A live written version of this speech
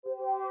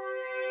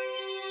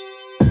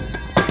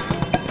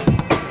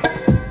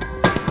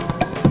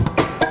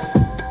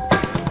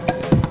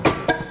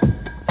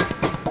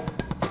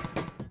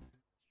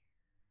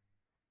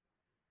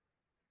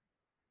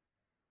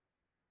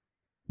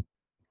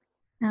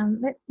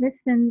Let's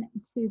listen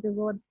to the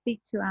Lord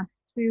speak to us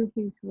through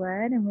his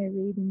word. And we're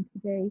reading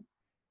today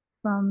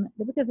from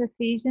the book of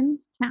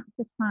Ephesians,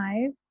 chapter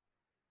 5,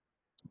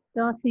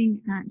 starting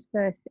at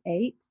verse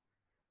 8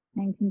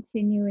 and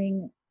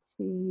continuing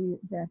to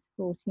verse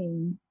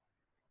 14.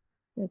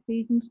 So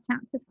Ephesians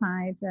chapter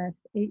 5, verse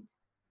 8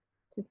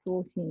 to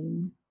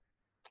 14.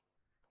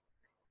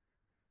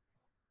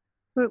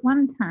 For at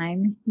one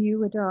time you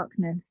were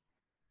darkness,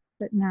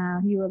 but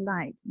now you are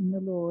light in the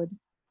Lord.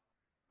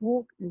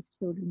 Walk as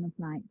children of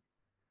light.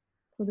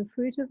 For the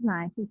fruit of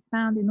life is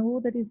found in all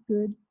that is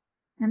good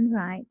and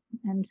right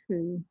and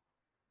true.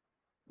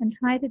 And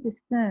try to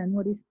discern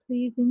what is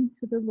pleasing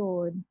to the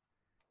Lord.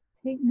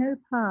 Take no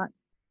part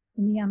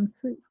in the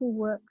unfruitful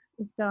works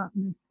of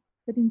darkness,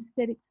 but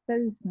instead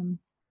expose them.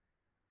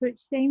 For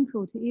it's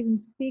shameful to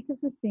even speak of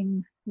the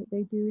things that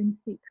they do in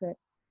secret.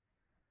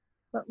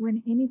 But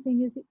when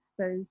anything is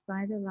exposed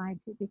by the light,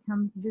 it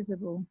becomes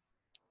visible.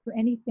 For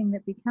anything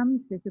that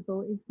becomes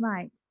visible is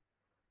light.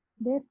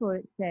 Therefore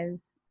it says,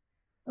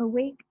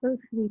 Awake, O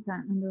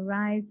sleeper, and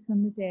arise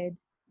from the dead,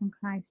 and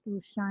Christ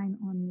will shine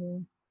on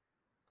you.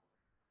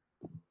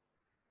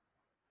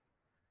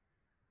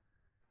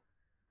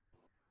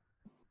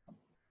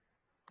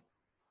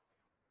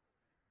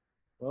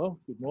 Well,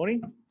 good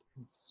morning.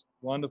 It's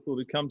wonderful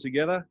to come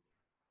together.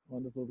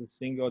 Wonderful to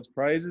sing God's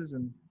praises,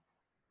 and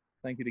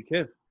thank you to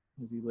Kev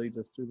as he leads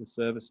us through the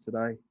service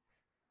today.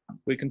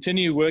 We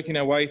continue working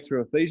our way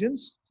through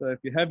Ephesians. So if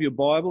you have your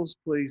Bibles,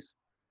 please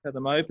have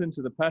them open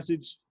to the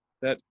passage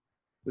that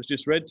was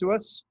just read to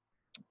us.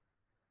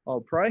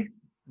 I'll pray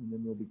and then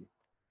we'll begin.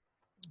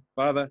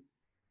 Father,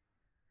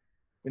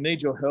 we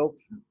need your help.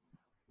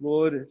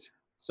 Lord, it's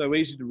so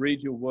easy to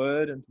read your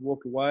word and to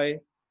walk away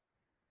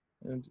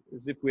and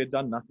as if we had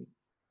done nothing.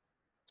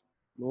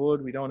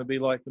 Lord, we don't want to be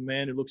like the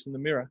man who looks in the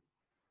mirror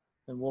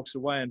and walks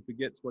away and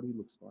forgets what he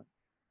looks like.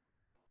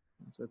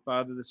 And so,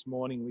 Father, this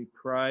morning we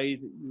pray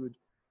that you would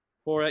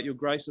pour out your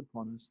grace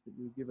upon us, that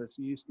you would give us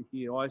ears to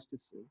hear, eyes to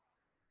see.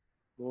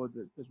 Lord,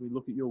 that as we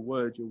look at your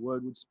word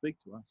would speak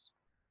to us,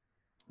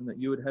 and that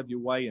you would have your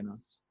way in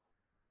us.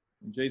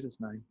 In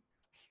Jesus' name,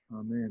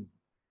 amen.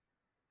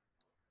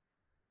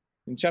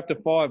 In chapter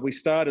 5, we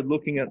started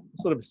looking at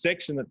sort of a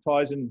section that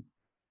ties in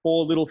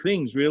 4 little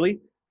things, really.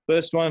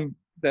 First one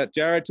that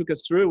Jared took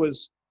us through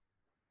was,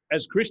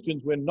 as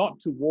Christians, we're not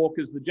to walk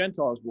as the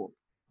Gentiles walk.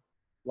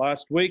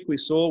 Last week, we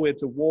saw we're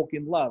to walk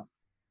in love.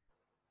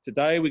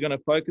 Today, we're going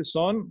to focus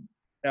on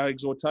our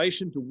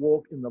exhortation to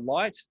walk in the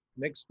light.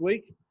 Next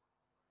week,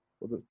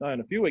 in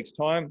a few weeks'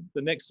 time,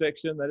 the next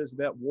section, that is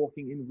about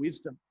walking in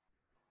wisdom.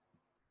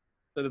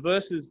 So the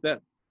verses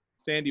that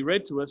Sandy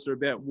read to us are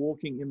about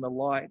walking in the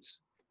light.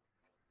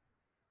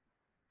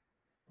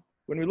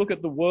 When we look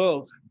at the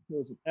world,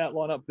 there's an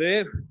outline up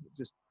there, it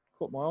just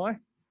caught my eye.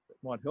 That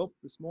might help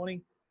this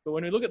morning. But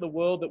when we look at the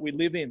world that we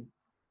live in,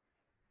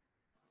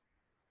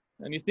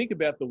 and you think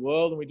about the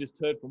world, and we just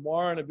heard from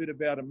Warren a bit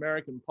about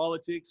American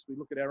politics, we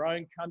look at our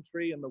own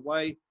country and the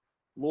way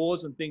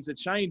laws and things are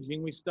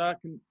changing,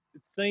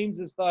 it seems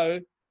as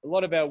though a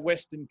lot of our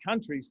Western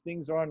countries,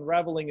 things are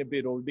unraveling a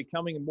bit or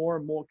becoming more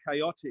and more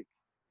chaotic.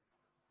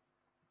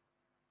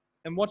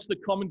 And what's the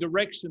common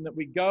direction that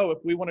we go if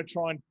we want to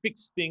try and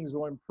fix things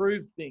or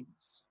improve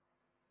things?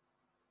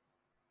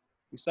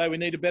 We say we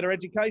need a better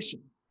education.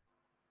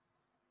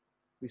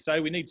 We say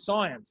we need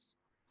science.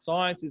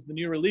 Science is the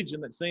new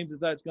religion that seems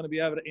as though it's going to be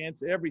able to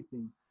answer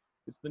everything.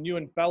 It's the new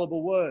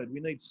infallible word.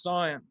 We need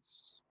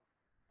science.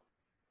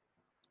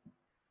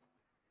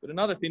 But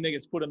another thing that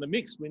gets put in the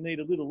mix, we need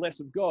a little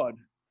less of God.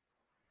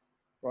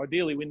 Or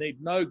ideally, we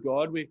need no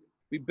God. We'd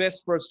be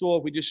best for us all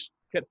if we just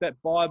kept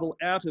that Bible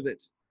out of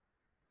it.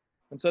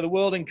 And so the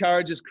world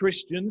encourages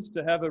Christians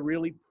to have a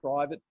really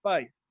private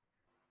faith.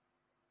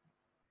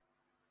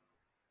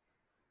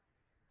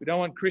 We don't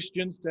want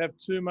Christians to have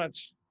too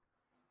much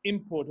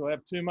input or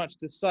have too much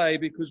to say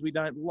because we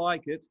don't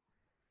like it.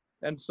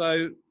 And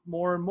so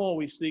more and more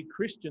we see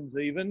Christians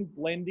even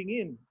blending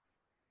in.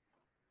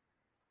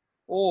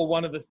 Or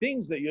one of the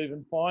things that you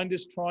even find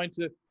is trying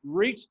to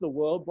reach the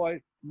world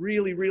by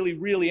really, really,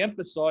 really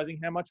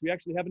emphasizing how much we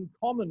actually have in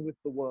common with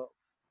the world.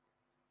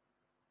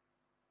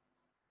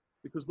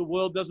 Because the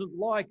world doesn't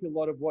like a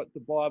lot of what the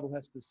Bible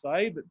has to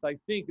say, but they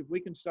think if we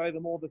can show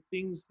them all the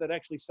things that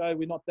actually show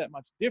we're not that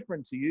much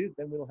different to you,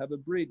 then we'll have a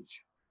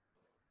bridge.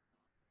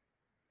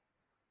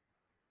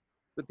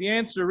 But the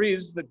answer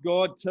is that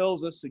God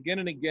tells us again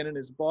and again in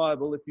his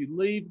Bible, if you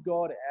leave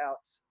God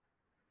out,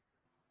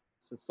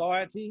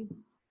 society,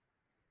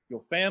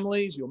 your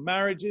families, your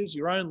marriages,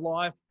 your own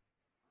life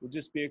will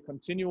just be a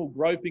continual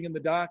groping in the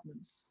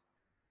darkness.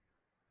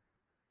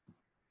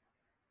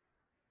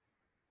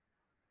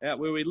 Out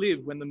where we live,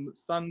 when the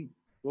sun,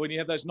 when you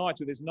have those nights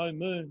where there's no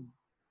moon,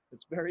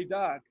 it's very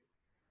dark.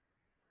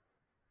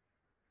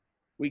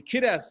 We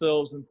kid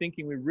ourselves in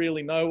thinking we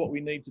really know what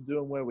we need to do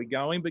and where we're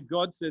going, but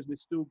God says we're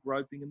still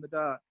groping in the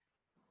dark.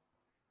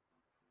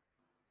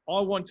 I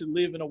want to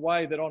live in a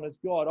way that honors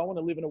God. I want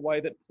to live in a way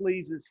that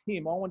pleases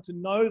him. I want to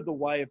know the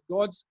way. If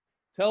God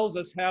tells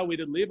us how we're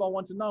to live, I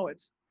want to know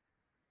it.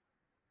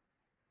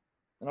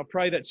 And I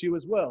pray that's you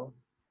as well.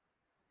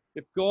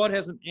 If God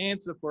has an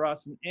answer for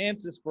us and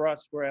answers for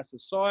us, for our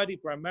society,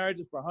 for our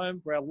marriages, for our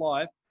home, for our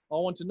life, I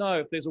want to know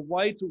if there's a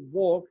way to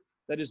walk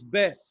that is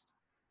best.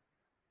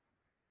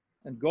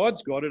 And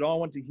God's got it. I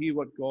want to hear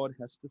what God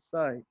has to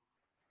say.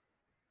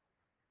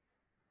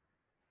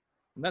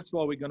 And that's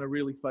why we're going to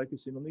really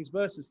focus in on these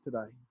verses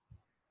today,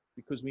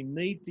 because we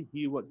need to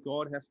hear what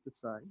God has to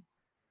say.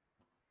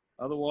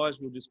 Otherwise,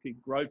 we'll just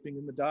keep groping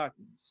in the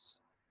darkness,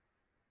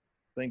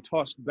 being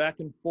tossed back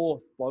and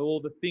forth by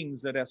all the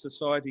things that our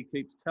society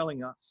keeps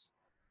telling us.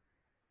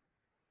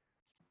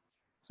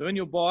 So in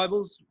your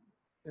Bibles,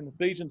 in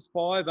Ephesians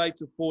 5,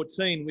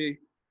 8-14, we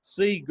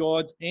see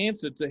God's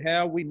answer to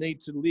how we need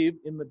to live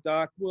in the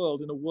dark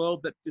world, in a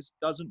world that just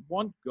doesn't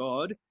want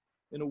God,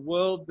 in a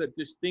world that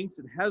just thinks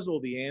it has all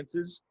the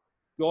answers.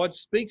 God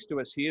speaks to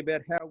us here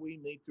about how we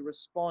need to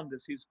respond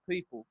as his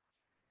people.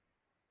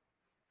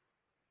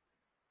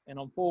 And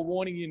I'm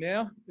forewarning you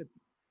now, at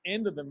the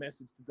end of the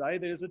message today,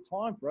 there's a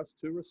time for us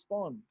to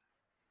respond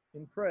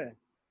in prayer.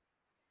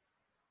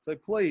 So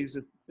please,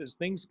 if as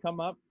things come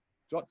up,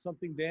 jot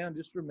something down,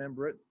 just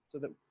remember it, so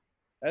that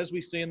as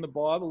we see in the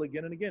Bible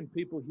again and again,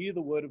 people hear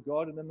the word of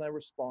God and then they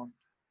respond.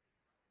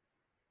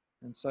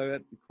 And so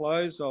at the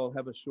close, I'll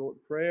have a short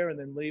prayer and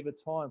then leave a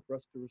time for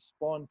us to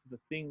respond to the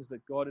things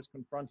that God has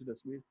confronted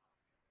us with,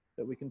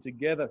 that we can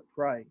together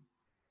pray,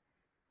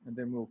 and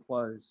then we'll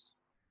close.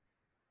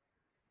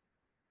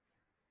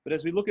 But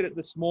as we look at it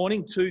this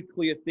morning, two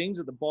clear things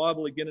that the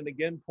Bible again and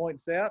again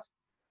points out.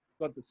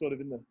 Got the sort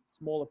of in the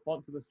smaller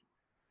font to the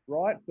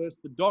right.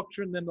 First the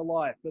doctrine, then the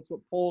life. That's what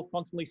Paul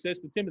constantly says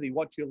to Timothy.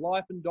 Watch your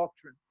life and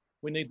doctrine.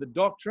 We need the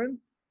doctrine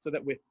so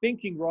that we're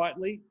thinking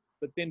rightly,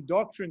 but then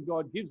doctrine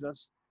God gives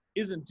us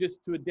isn't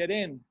just to a dead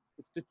end.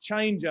 It's to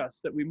change us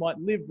that we might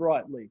live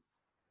rightly.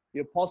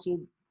 The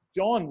Apostle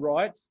John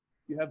writes,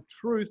 you have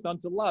truth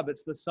unto love.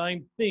 It's the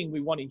same thing.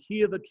 We want to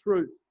hear the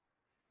truth.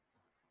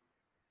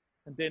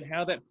 And then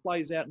how that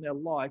plays out in our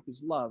life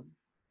is love.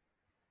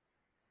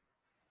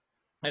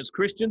 As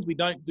Christians, we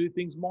don't do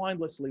things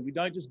mindlessly. We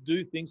don't just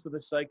do things for the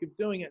sake of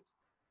doing it.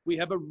 We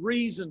have a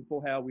reason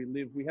for how we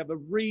live. We have a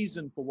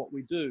reason for what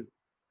we do.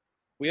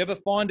 We ever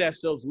find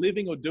ourselves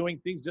living or doing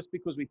things just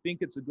because we think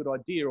it's a good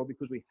idea or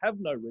because we have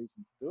no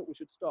reason to do it, we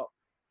should stop.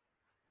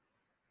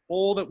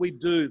 All that we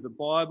do, the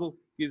Bible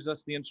gives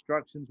us the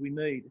instructions we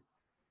need.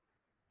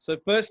 So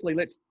firstly,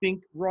 let's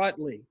think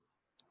rightly.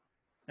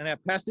 And our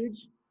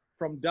passage,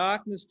 from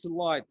darkness to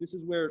light, this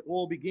is where it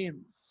all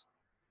begins.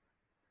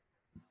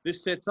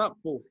 This sets up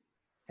for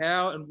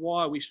how and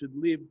why we should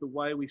live the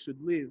way we should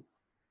live.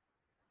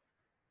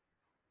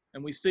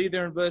 And we see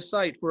there in verse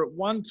 8, for at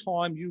one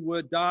time you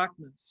were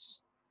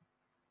darkness,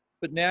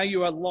 but now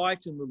you are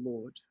light in the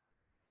Lord.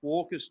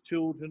 Walk as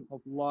children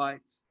of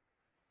light.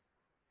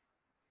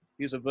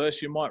 Here's a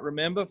verse you might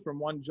remember from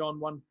 1 John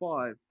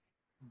 1:5.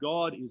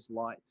 God is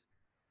light.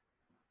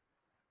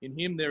 In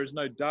him there is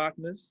no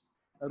darkness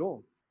at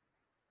all.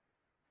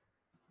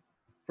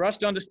 For us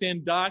to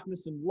understand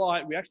darkness and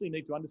light, we actually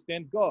need to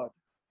understand God.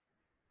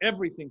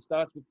 Everything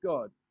starts with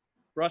God.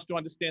 For us to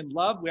understand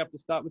love, we have to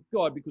start with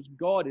God, because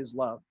God is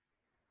love.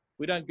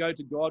 We don't go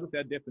to God with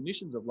our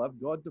definitions of love.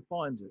 God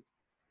defines it.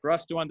 For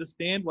us to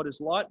understand what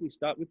is light, we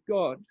start with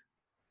God.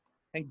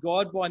 And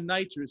God by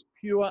nature is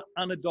pure,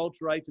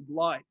 unadulterated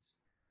light,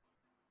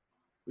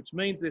 which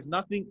means there's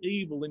nothing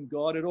evil in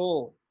God at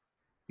all.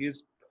 He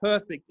is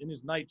perfect in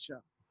his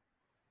nature.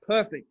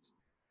 Perfect.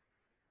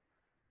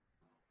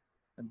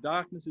 And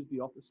darkness is the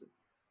opposite.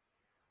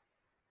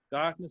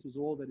 Darkness is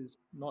all that is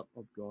not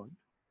of God.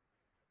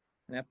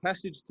 And our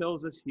passage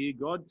tells us here,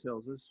 God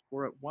tells us,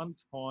 for at one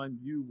time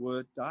you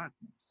were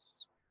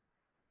darkness.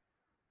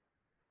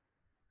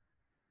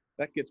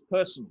 That gets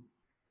personal.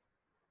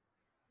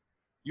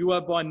 You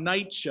are by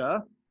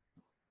nature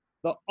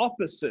the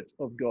opposite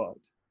of God.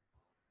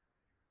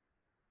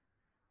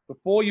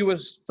 Before you were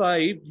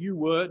saved, you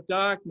were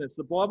darkness.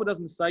 The Bible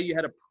doesn't say you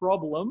had a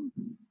problem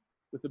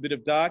with a bit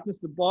of darkness.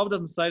 The Bible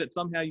doesn't say that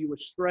somehow you were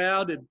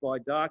shrouded by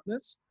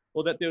darkness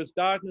or that there was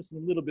darkness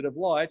and a little bit of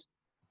light.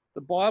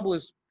 The Bible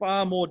is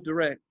far more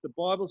direct. The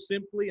Bible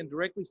simply and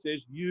directly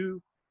says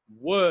you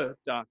were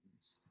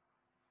darkness.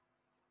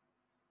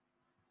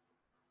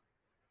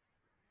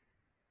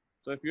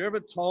 So if you're ever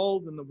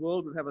told, and the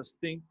world would have us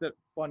think that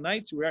by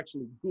nature we're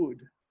actually good,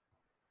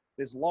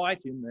 there's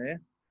light in there,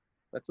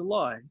 that's a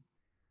lie.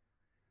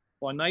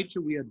 By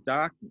nature we are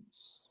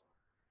darkness.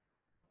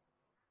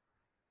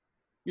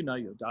 You know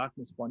your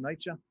darkness by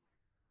nature.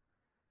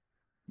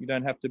 You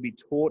don't have to be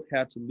taught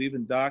how to live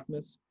in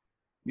darkness.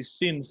 You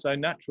sin so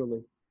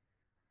naturally.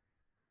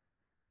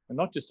 And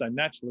not just so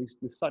naturally,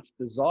 with such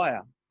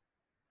desire.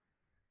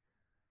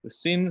 The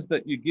sins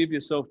that you give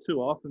yourself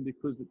to are often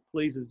because it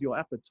pleases your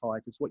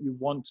appetite. It's what you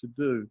want to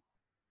do.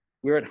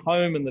 We're at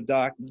home in the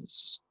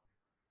darkness.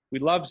 We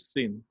love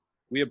sin.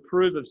 We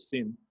approve of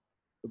sin.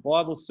 The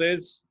Bible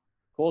says,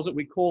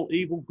 we call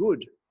evil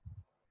good.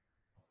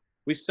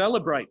 We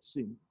celebrate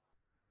sin.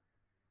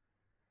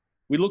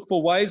 We look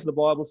for ways, the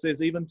Bible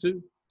says, even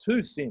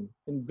to sin,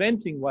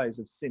 inventing ways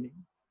of sinning.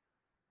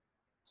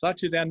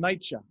 Such is our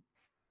nature.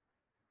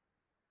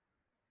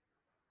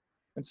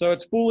 And so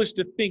it's foolish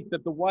to think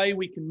that the way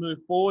we can move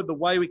forward, the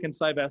way we can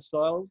save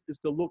ourselves, is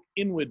to look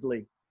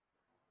inwardly.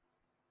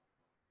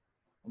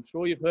 I'm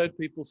sure you've heard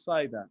people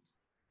say that.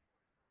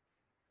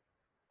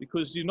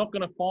 Because you're not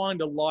going to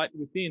find a light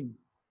within.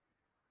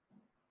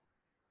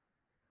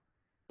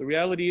 The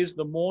reality is,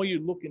 the more you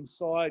look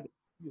inside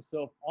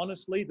yourself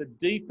honestly, the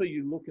deeper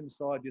you look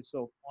inside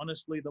yourself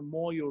honestly, the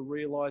more you'll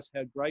realize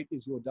how great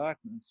is your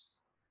darkness.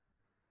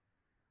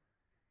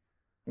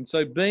 And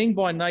so being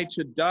by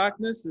nature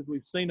darkness, as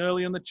we've seen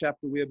earlier in the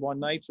chapter, we are by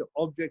nature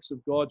objects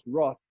of God's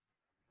wrath.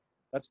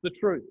 That's the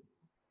truth.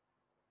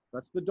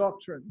 That's the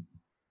doctrine.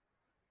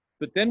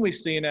 But then we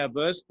see in our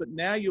verse, but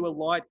now you are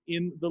light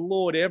in the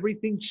Lord.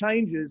 Everything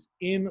changes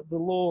in the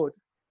Lord.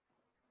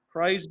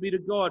 Praise be to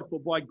God, for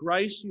by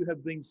grace you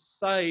have been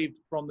saved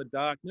from the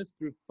darkness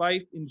through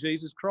faith in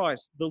Jesus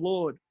Christ, the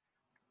Lord.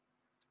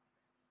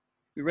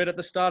 We read at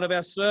the start of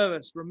our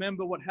service,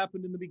 remember what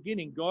happened in the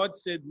beginning. God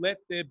said, let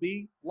there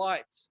be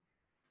light.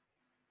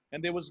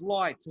 And there was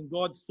light, and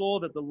God saw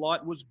that the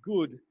light was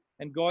good,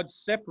 and God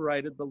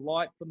separated the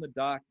light from the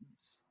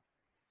darkness.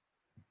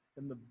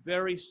 In the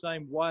very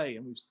same way,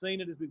 and we've seen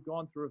it as we've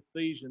gone through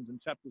Ephesians, and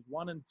chapters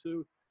 1 and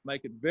 2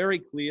 make it very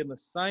clear, in the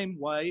same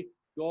way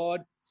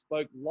God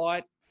spoke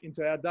light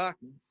into our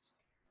darkness.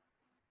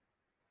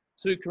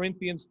 2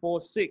 Corinthians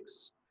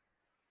 4:6.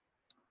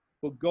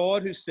 For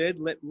God, who said,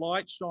 let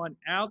light shine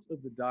out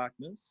of the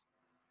darkness,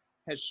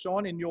 has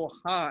shone in your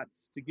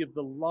hearts to give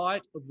the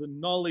light of the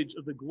knowledge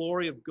of the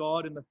glory of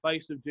God in the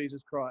face of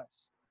Jesus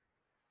Christ.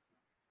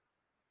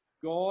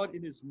 God,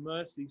 in his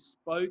mercy,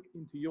 spoke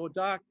into your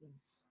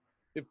darkness.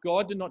 If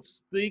God did not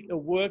speak a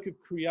work of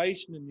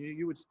creation in you,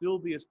 you would still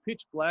be as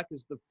pitch black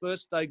as the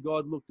first day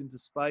God looked into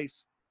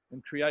space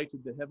and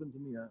created the heavens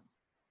and the earth.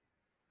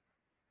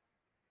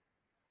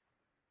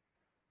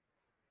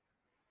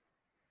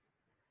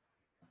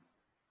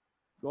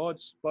 God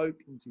spoke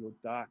into your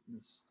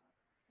darkness.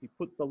 He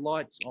put the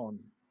lights on.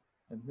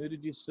 And who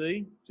did you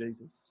see?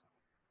 Jesus.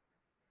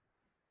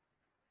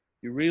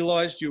 You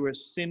realized you were a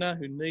sinner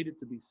who needed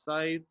to be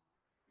saved.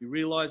 You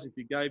realized if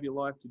you gave your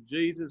life to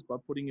Jesus by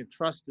putting your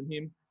trust in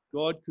him,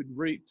 God could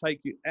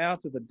take you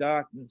out of the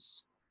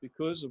darkness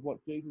because of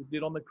what Jesus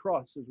did on the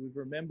cross, as we've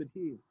remembered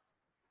here.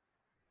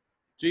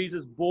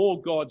 Jesus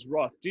bore God's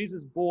wrath.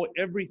 Jesus bore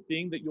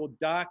everything that your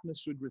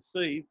darkness should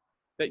receive,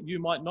 that you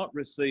might not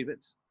receive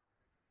it.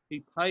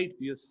 He paid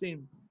for your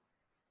sin.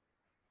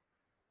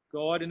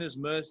 God in his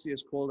mercy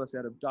has called us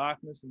out of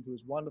darkness into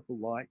his wonderful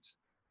light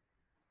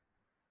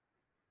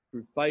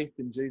through faith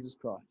in Jesus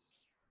Christ.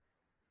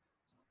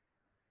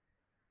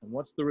 And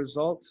what's the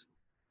result?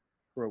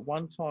 For at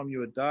one time you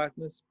were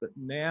darkness, but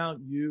now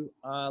you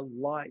are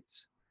light.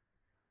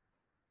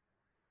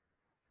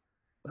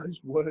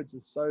 Those words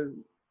are so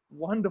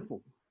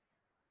wonderful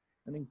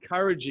and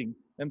encouraging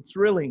and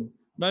thrilling.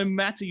 No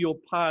matter your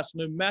past,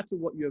 no matter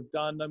what you have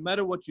done, no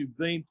matter what you've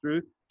been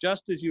through,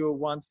 just as you were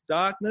once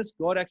darkness,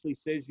 God actually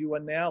says you are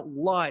now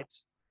light.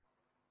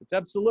 It's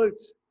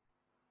absolute.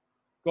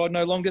 God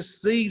no longer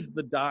sees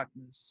the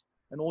darkness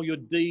and all your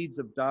deeds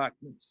of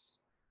darkness.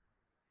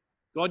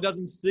 God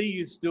doesn't see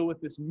you still with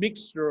this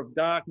mixture of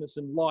darkness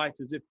and light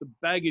as if the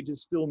baggage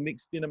is still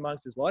mixed in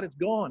amongst his light. It's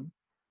gone.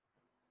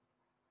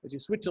 As you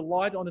switch a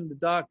light on in the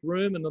dark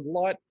room and the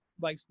light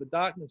makes the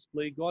darkness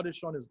flee, God has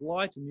shone his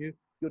light in you.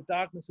 Your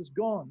darkness is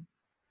gone.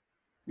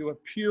 You are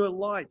pure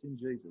light in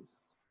Jesus.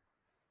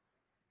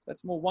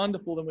 That's more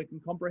wonderful than we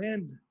can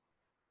comprehend.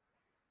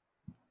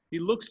 He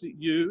looks at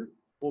you,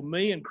 or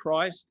me in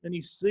Christ, and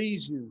he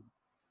sees you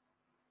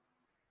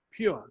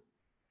pure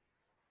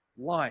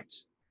light,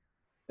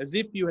 as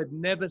if you had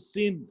never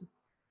sinned,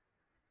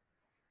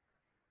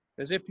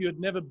 as if you had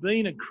never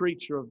been a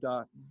creature of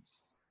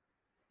darkness.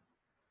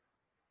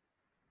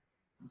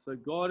 And so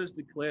God has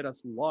declared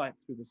us light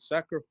through the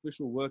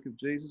sacrificial work of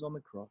Jesus on the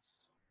cross.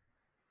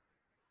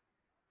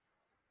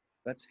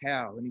 That's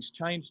how. And he's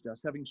changed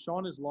us. Having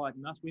shone his light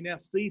in us, we now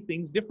see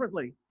things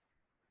differently.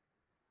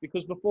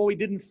 Because before we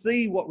didn't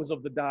see what was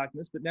of the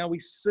darkness, but now we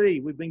see.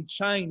 We've been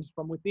changed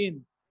from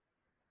within.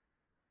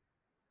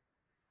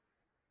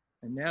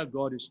 And now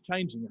God is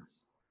changing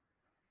us.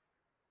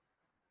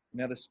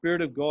 Now the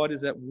Spirit of God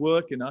is at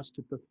work in us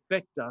to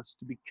perfect us,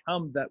 to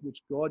become that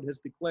which God has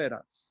declared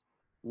us.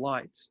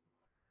 Light.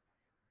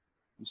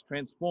 He's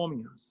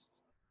transforming us.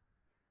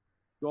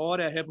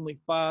 God, our Heavenly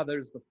Father,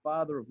 is the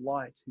Father of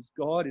light. His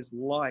God is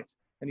light,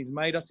 and he's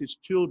made us his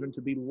children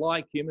to be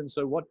like him. And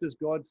so what does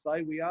God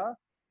say we are?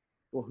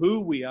 Or who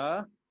we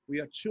are? We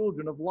are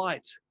children of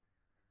light.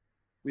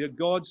 We are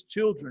God's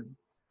children.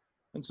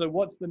 And so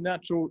what's the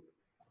natural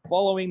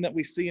following that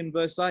we see in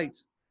verse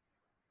 8?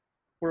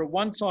 For at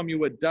one time you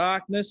were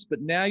darkness,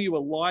 but now you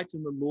are light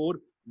in the Lord.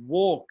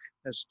 Walk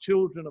as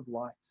children of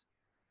light.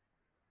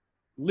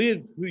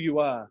 Live who you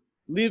are.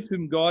 Live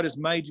whom God has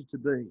made you to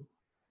be.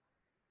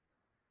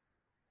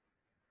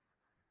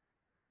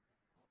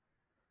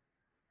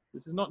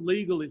 This is not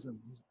legalism.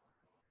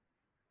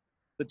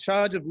 The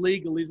charge of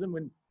legalism,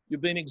 when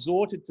You've been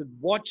exhorted to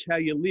watch how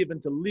you live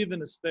and to live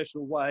in a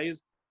special way.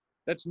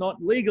 That's not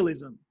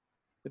legalism.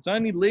 It's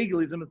only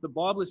legalism if the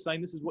Bible is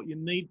saying this is what you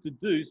need to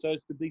do so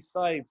as to be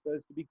saved, so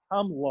as to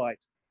become light.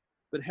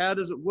 But how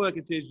does it work?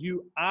 It says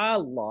you are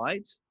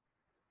light.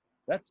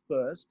 That's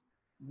first.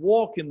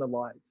 Walk in the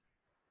light.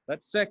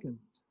 That's second.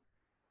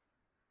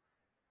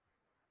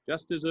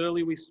 Just as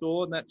early we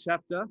saw in that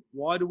chapter,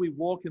 why do we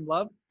walk in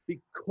love?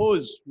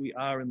 Because we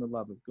are in the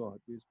love of God,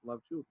 His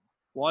beloved children.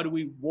 Why do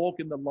we walk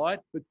in the light?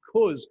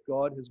 Because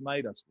God has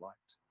made us light.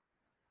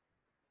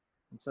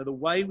 And so the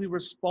way we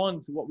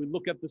respond to what we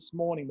look at this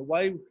morning, the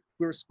way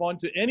we respond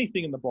to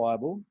anything in the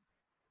Bible,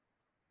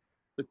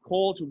 the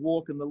call to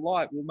walk in the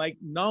light will make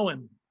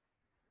known.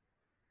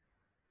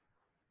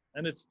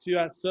 And it's to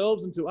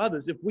ourselves and to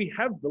others, if we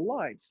have the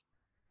light,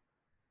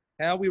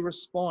 how we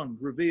respond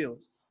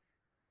reveals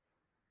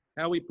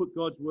how we put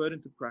God's word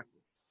into practice.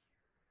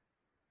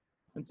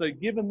 And so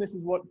given this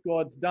is what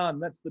God's done,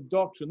 that's the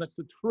doctrine, that's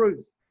the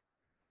truth,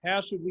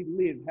 how should we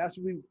live? How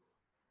should we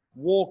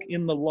walk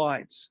in the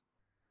light?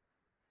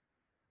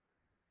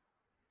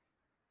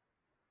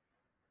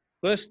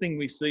 First thing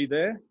we see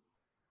there,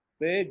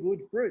 bear good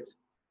fruit.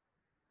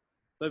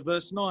 So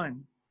verse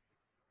 9,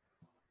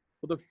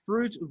 for the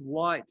fruit of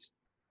light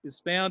is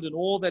found in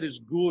all that is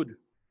good,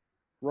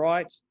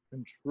 right,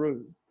 and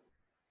true.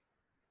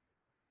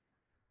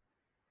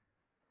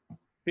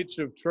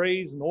 Picture of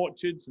trees and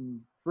orchards and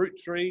fruit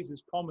trees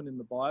is common in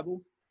the Bible.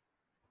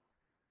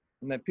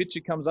 And that picture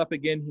comes up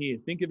again here.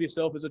 Think of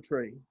yourself as a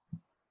tree.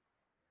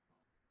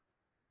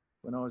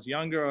 When I was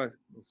younger, I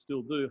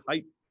still do,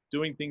 hate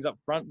doing things up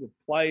front with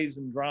plays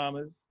and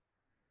dramas.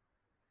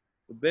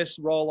 The best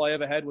role I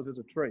ever had was as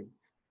a tree.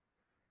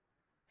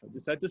 I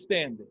just had to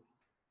stand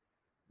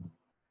there.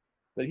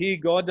 But here,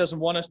 God doesn't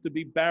want us to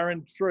be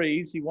barren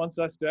trees. He wants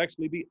us to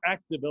actually be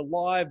active,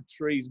 alive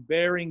trees,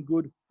 bearing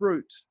good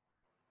fruit.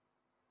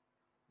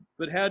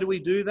 But how do we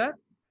do that?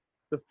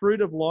 The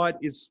fruit of light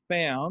is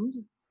found.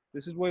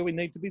 This is where we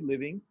need to be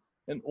living,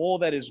 and all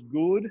that is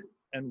good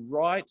and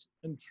right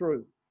and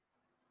true.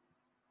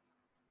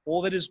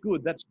 All that is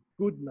good, that's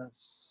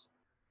goodness.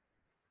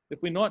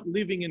 If we're not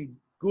living in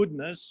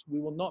goodness,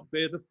 we will not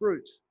bear the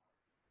fruit.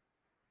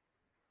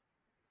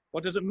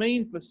 What does it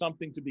mean for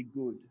something to be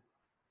good?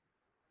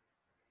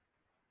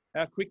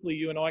 How quickly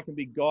you and I can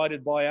be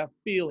guided by our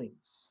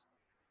feelings.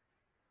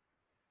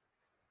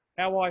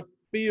 How I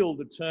feel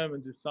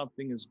determines if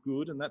something is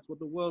good, and that's what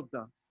the world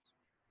does.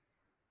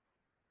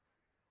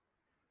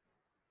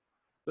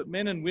 But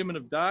men and women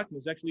of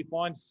darkness actually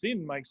find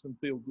sin makes them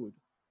feel good.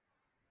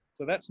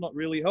 So that's not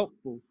really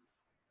helpful.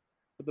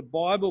 But the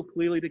Bible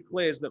clearly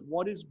declares that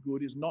what is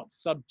good is not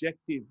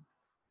subjective.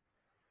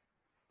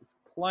 It's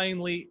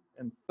plainly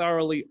and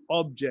thoroughly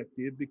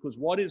objective, because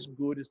what is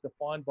good is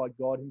defined by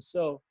God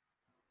Himself.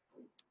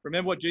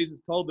 Remember what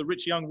Jesus told the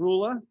rich young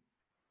ruler?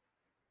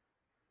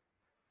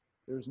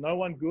 There is no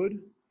one good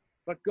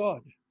but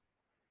God.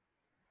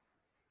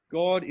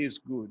 God is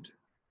good.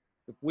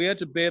 If we are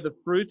to bear the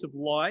fruit of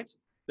light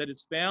that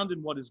is found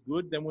in what is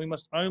good, then we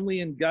must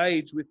only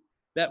engage with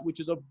that which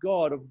is of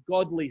God, of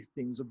godly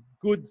things, of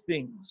good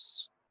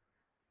things,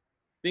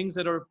 things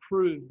that are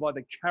approved by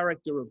the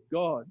character of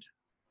God.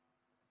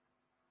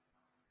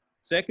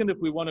 Second, if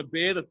we want to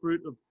bear the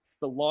fruit of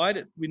the light,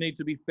 we need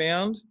to be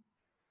found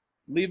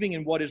living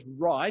in what is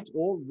right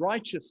or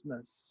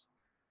righteousness.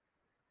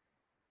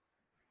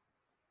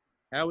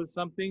 How is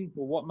something,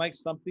 or what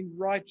makes something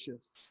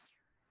righteous?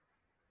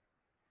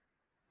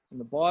 In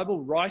the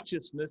Bible,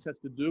 righteousness has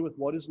to do with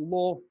what is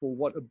lawful,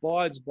 what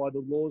abides by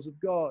the laws of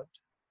God.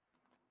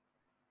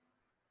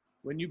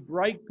 When you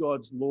break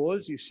God's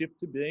laws, you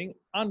shift to being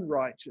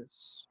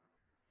unrighteous.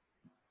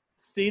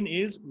 Sin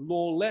is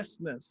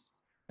lawlessness.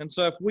 And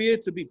so if we are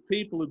to be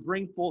people who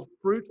bring forth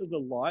fruit of the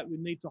light, we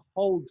need to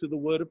hold to the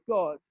word of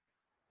God.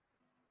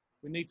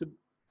 We need to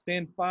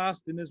stand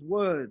fast in His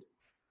word.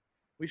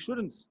 We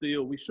shouldn't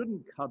steal. We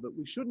shouldn't covet.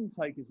 We shouldn't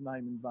take His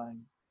name in vain.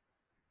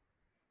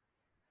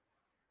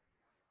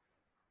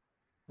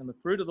 And the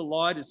fruit of the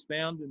light is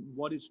found in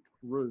what is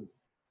true,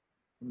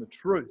 in the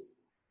truth.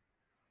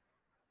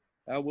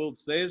 Our world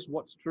says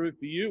what's true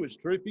for you is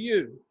true for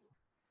you.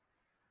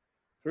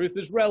 Truth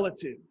is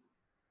relative.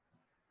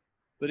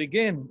 But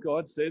again,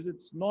 God says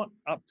it's not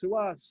up to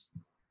us.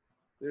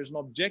 There's an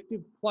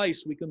objective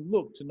place we can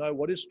look to know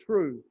what is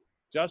true,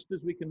 just as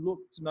we can look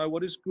to know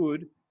what is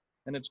good,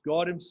 and it's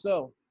God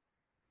Himself.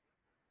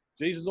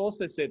 Jesus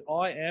also said,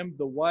 I am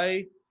the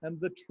way and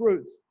the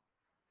truth.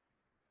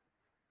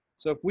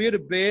 So if we are to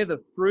bear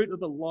the fruit of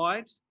the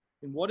light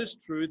in what is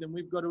true, then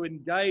we've got to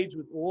engage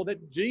with all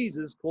that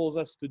Jesus calls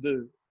us to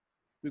do.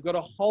 We've got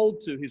to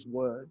hold to His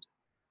word.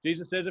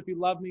 Jesus says, if you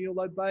love me, you'll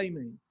obey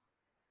me.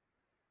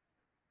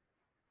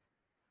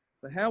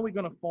 So how are we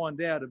going to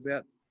find out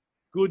about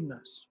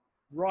goodness,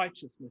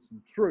 righteousness,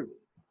 and truth?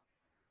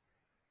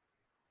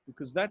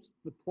 Because that's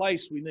the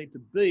place we need to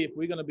be if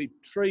we're going to be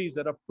trees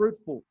that are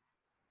fruitful.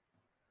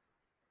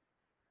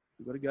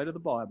 We've got to go to the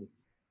Bible.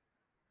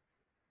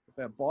 If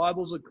our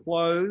Bibles are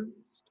closed,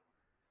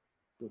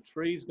 your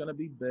tree's going to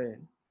be bare.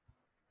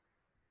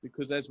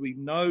 Because as we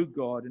know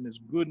God and His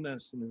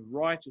goodness and His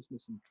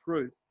righteousness and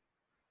truth,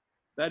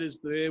 that is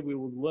there we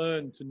will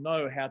learn to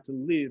know how to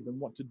live and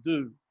what to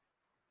do,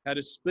 how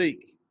to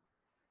speak.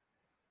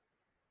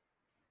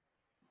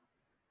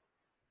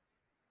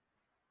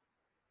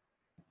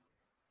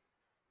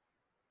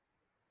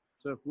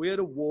 So if we are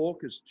to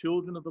walk as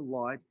children of the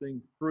light,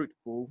 being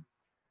fruitful,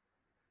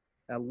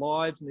 our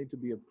lives need to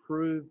be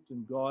approved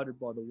and guided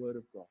by the Word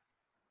of God.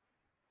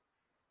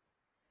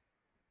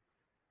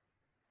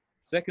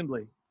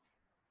 Secondly,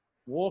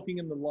 walking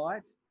in the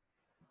light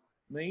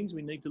means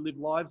we need to live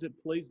lives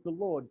that please the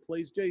Lord,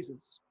 please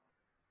Jesus.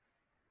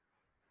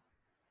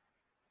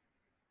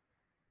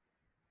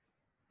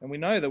 And we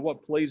know that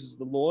what pleases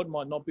the Lord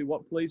might not be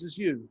what pleases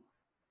you.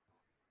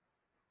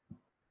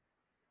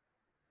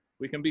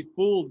 We can be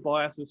fooled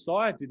by our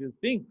society to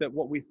think that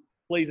what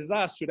pleases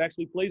us should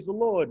actually please the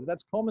Lord.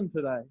 That's common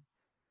today.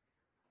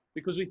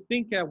 Because we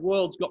think our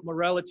world's got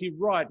morality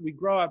right. We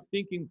grow up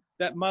thinking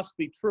that must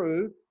be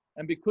true.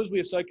 And because we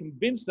are so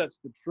convinced that's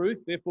the truth,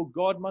 therefore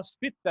God must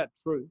fit that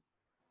truth.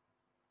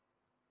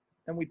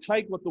 And we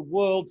take what the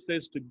world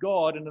says to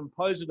God and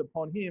impose it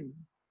upon Him.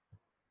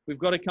 We've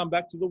got to come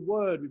back to the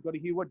Word. We've got to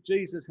hear what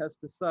Jesus has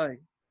to say.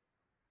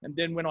 And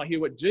then when I hear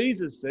what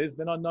Jesus says,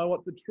 then I know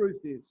what the truth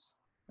is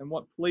and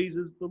what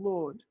pleases the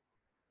Lord.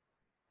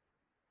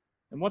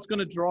 And what's going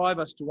to drive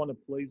us to want to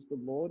please the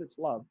Lord? It's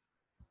love.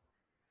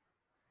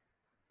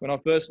 When I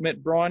first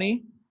met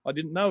Bryony, I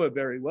didn't know her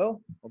very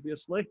well,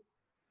 obviously.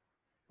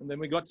 And then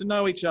we got to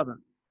know each other.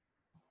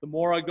 The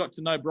more I got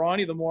to know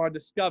Bryony, the more I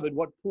discovered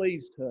what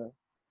pleased her.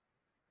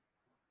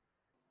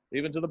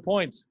 Even to the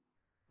point,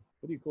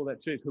 what do you call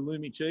that cheese?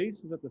 Halloumi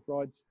cheese? Is that the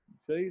fried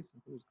cheese?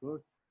 It was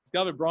good.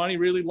 Discovered Bryony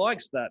really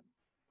likes that.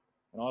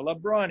 And I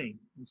love Bryony.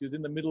 And she was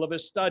in the middle of her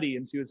study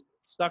and she was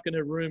stuck in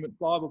her room at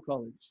Bible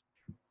college.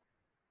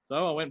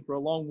 So I went for a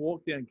long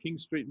walk down King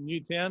Street in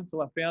Newtown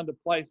till I found a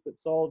place that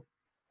sold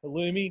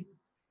halloumi.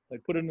 They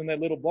put it in their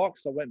little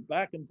box. I went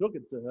back and took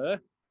it to her.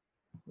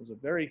 It was a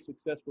very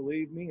successful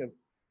evening of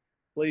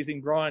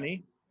pleasing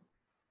Bryony.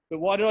 But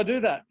why did I do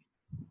that?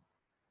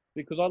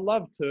 Because I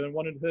loved her and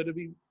wanted her to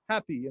be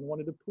happy and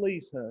wanted to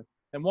please her.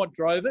 And what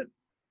drove it?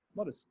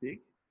 Not a stick,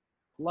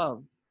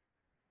 love.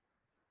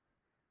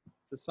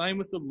 It's the same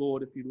with the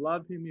Lord. If you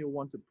love Him, you'll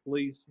want to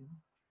please Him.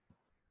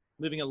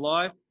 Living a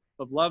life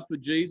of love for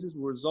Jesus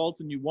will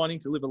result in you wanting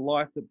to live a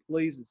life that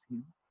pleases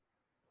Him.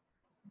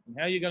 And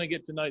how are you going to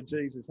get to know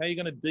Jesus? How are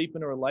you going to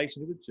deepen a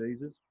relationship with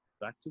Jesus?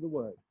 Back to the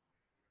Word.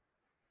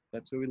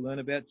 That's where we learn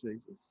about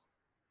Jesus.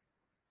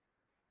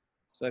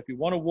 So if you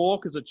want to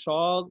walk as a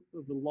child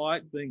of the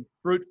light, being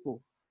fruitful,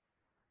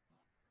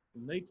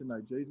 you need to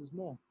know Jesus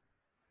more.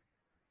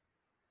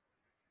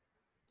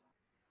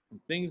 And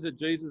things that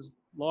Jesus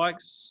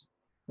likes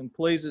and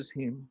pleases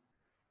Him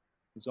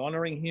is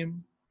honouring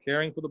Him,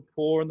 caring for the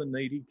poor and the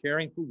needy,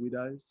 caring for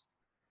widows,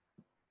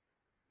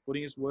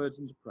 putting His words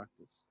into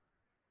practice.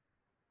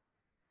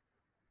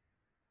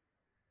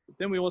 But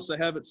then we also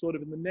have it sort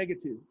of in the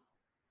negative.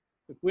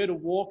 If we're to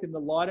walk in the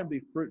light and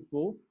be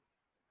fruitful,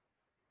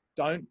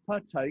 don't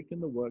partake in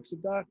the works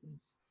of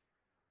darkness.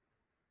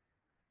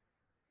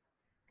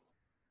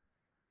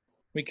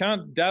 We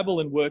can't dabble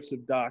in works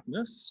of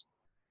darkness.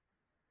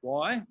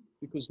 Why?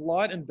 Because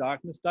light and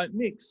darkness don't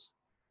mix.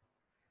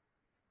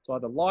 It's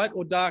either light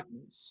or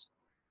darkness.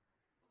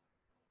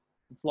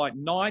 It's like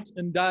night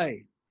and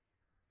day.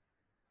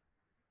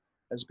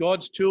 As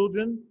God's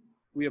children,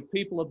 we are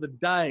people of the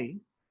day,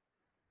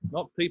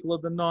 not people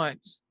of the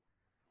night.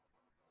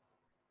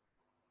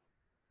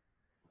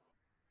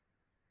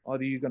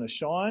 Either you're going to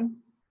shine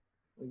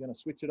or you're going to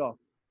switch it off.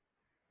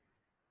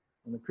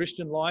 And the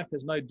Christian life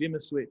has no dimmer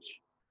switch.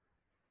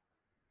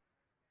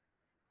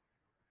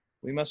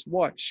 We must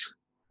watch,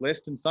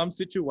 lest in some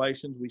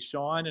situations we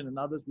shine and in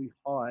others we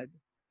hide.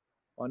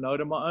 I know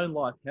in my own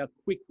life how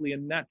quickly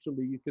and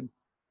naturally you can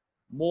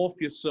morph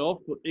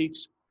yourself for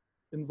each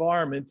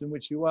environment in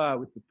which you are,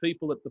 with the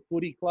people at the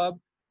footy club,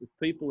 with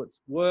people at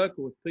work,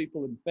 or with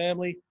people in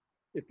family.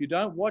 If you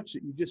don't watch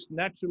it, you just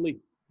naturally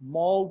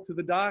mold to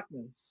the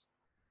darkness,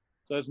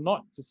 so as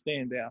not to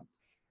stand out.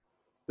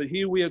 But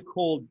here we are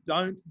called,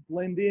 don't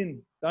blend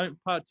in, don't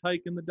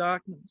partake in the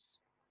darkness.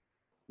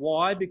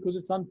 Why? Because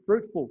it's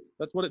unfruitful.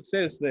 That's what it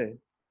says there.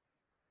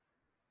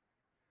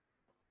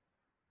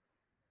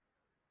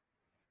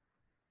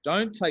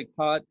 Don't take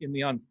part in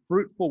the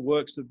unfruitful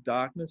works of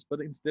darkness,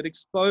 but instead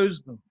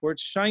expose them, for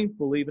it's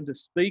shameful even to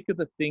speak of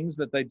the things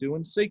that they do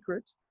in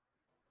secret.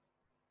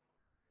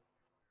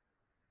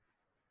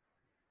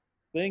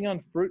 Being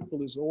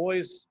unfruitful is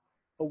always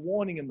a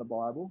warning in the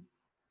Bible.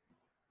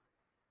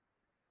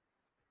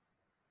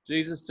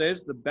 Jesus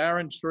says the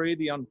barren tree,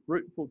 the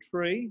unfruitful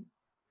tree,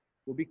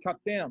 will be cut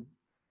down.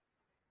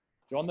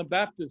 John the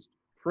Baptist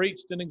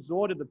preached and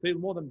exhorted the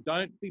people more than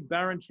don't be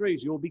barren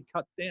trees, you'll be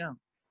cut down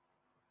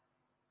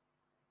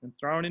and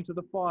thrown into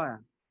the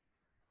fire.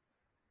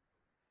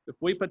 If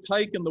we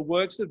partake in the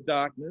works of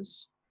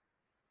darkness,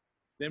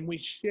 then we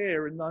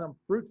share in the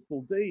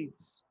unfruitful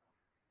deeds.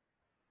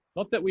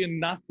 Not that we are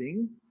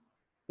nothing,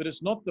 But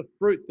it's not the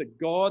fruit that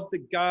God, the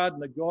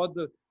gardener, God,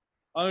 the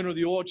owner of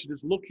the orchard,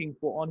 is looking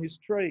for on his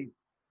tree.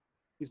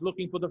 He's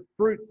looking for the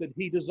fruit that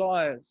he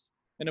desires.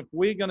 And if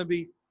we're going to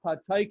be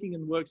partaking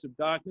in works of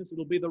darkness,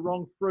 it'll be the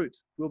wrong fruit.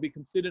 We'll be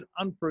considered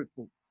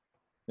unfruitful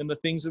in the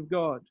things of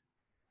God.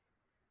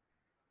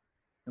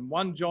 And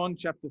 1 John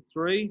chapter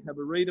 3, have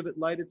a read of it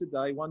later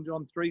today, 1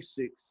 John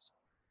 3:6.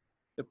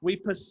 If we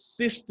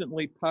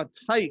persistently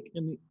partake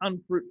in the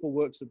unfruitful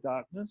works of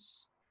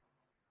darkness,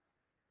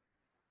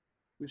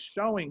 we're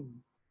showing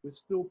we're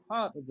still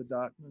part of the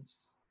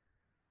darkness.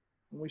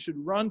 And we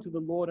should run to the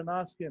Lord and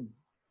ask him,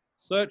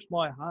 search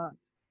my heart.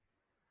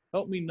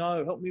 Help me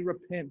know, help me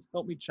repent,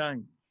 help me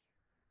change.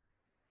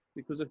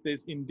 Because if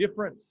there's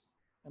indifference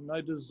and no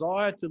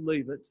desire to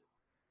leave it,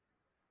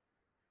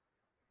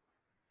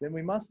 then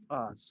we must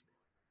ask.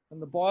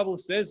 And the Bible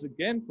says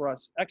again for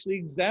us, actually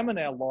examine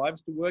our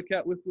lives to work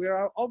out if we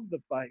are of the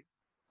faith.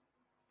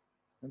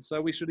 And so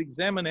we should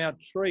examine our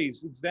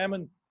trees,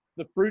 examine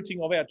the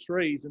fruiting of our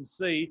trees and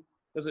see,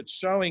 is it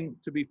showing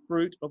to be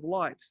fruit of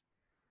light?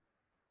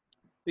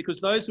 Because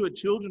those who are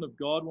children of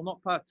God will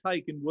not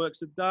partake in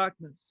works of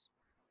darkness.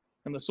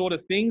 And the sort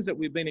of things that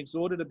we've been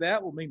exhorted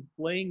about will mean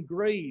fleeing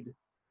greed,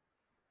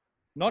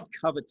 not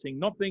coveting,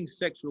 not being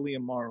sexually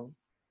immoral.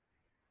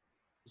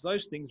 Because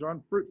those things are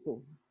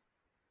unfruitful.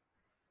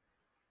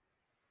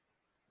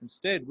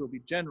 Instead, we'll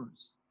be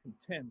generous,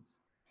 content,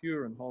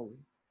 pure and holy.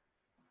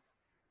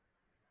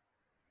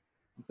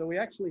 And so we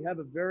actually have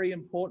a very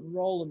important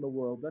role in the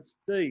world. That's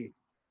D.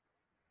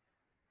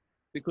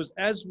 Because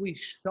as we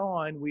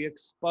shine, we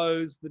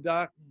expose the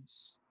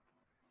darkness.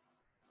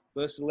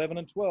 Verse 11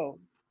 and 12.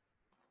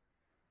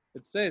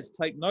 It says,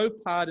 take no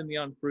part in the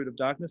unfruit of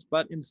darkness,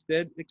 but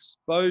instead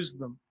expose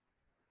them.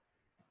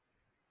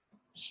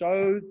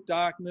 Show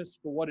darkness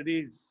for what it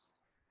is.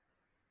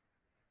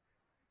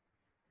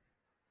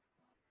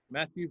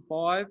 Matthew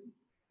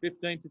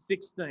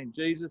 5:15-16,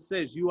 Jesus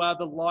says, you are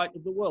the light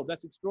of the world.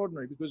 That's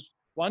extraordinary because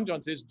 1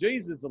 John says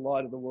Jesus is the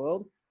light of the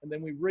world. And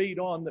then we read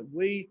on that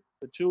we,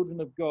 the children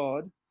of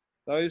God,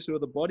 those who are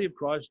the body of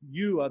Christ,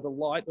 you are the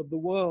light of the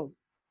world.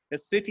 A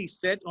city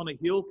set on a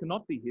hill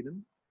cannot be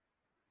hidden,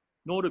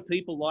 nor do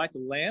people light a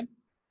lamp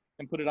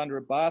and put it under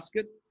a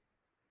basket,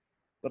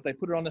 but they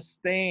put it on a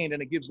stand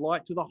and it gives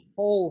light to the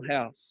whole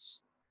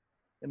house.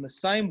 In the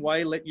same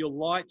way, let your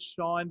light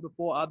shine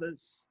before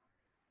others,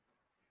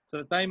 so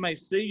that they may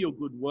see your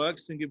good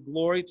works and give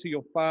glory to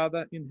your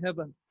Father in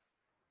heaven.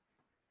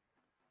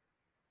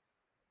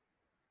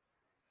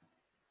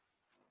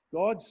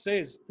 God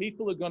says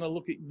people are going to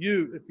look at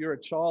you if you're a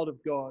child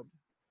of God.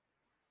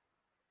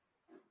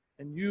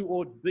 And you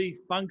ought to be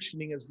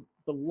functioning as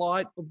the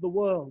light of the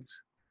world.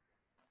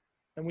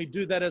 And we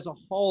do that as a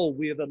whole.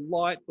 We are the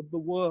light of the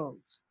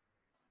world.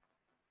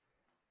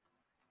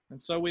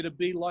 And so we're to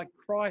be like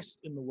Christ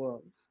in the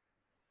world.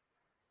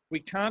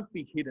 We can't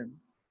be hidden.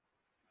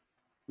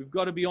 We've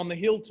got to be on the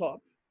hilltop.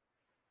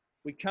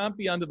 We can't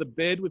be under the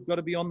bed. We've got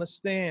to be on the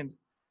stand.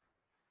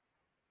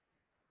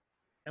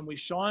 And we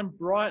shine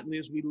brightly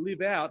as we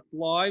live out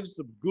lives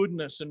of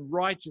goodness and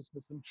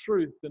righteousness and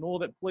truth and all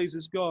that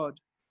pleases God.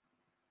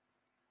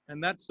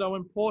 And that's so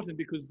important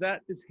because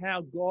that is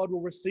how God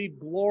will receive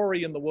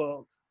glory in the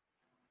world.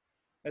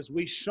 As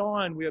we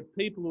shine, we are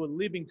people who are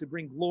living to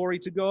bring glory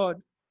to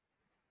God.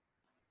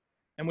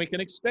 And we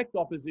can expect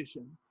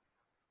opposition.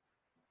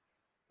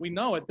 We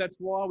know it. That's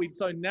why we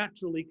so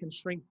naturally can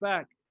shrink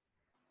back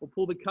or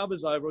pull the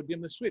covers over or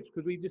dim the switch,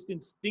 because we just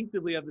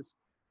instinctively have this,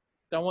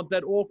 don't want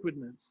that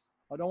awkwardness.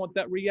 I don't want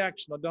that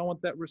reaction. I don't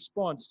want that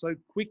response. So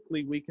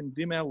quickly we can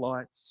dim our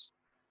lights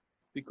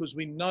because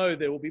we know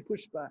there will be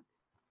pushback.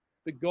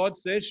 But God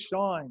says,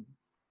 shine.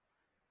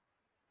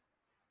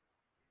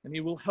 And he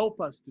will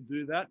help us to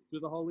do that through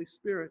the Holy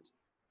Spirit.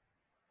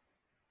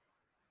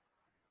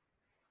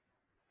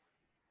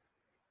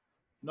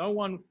 No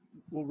one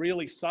will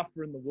really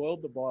suffer in the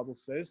world, the Bible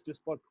says,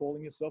 just by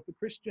calling yourself a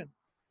Christian.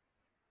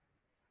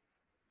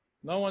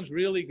 No one's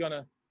really going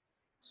to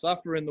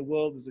suffer in the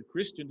world as a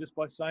Christian just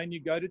by saying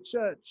you go to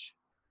church.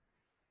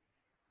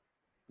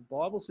 The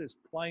Bible says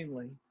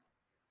plainly,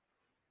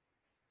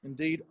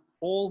 indeed,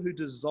 all who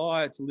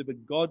desire to live a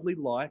godly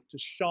life, to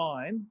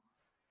shine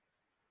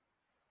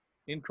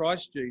in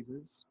Christ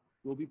Jesus,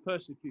 will be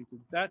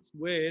persecuted. That's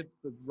where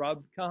the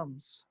rub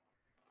comes.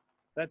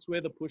 That's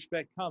where the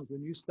pushback comes,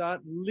 when you start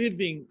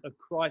living a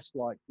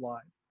Christ-like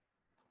life,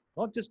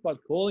 not just by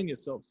calling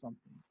yourself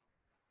something.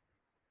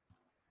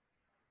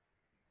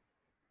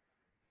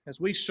 As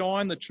we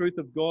shine the truth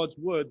of God's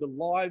word, the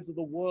lives of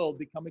the world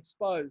become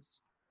exposed.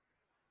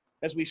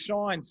 As we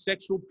shine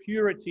sexual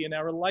purity in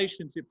our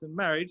relationships and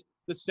marriage,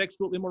 the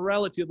sexual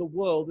immorality of the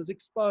world is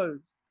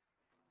exposed.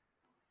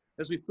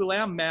 As we fill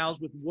our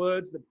mouths with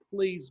words that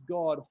please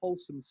God,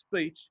 wholesome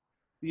speech,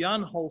 the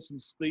unwholesome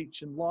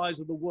speech and lies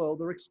of the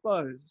world are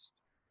exposed.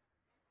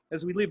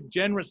 As we live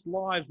generous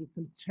lives with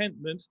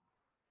contentment,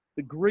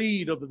 the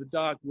greed of the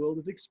dark world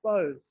is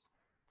exposed.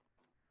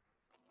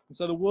 And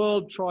so the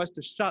world tries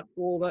to shut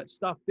all that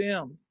stuff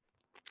down,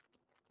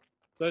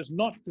 so as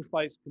not to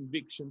face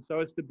conviction, so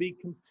as to be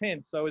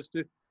content, so as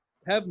to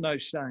have no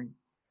shame.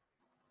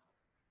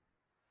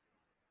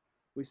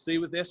 We see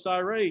with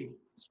SRE,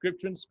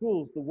 Scripture in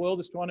Schools, the world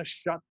is trying to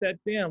shut that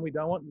down. We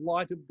don't want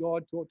light of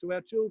God taught to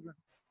our children.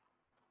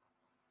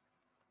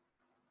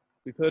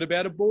 We've heard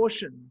about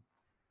abortion.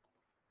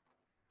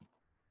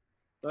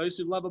 Those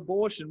who love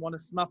abortion want to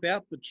snuff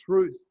out the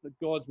truth that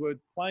God's word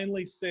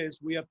plainly says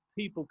we are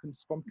people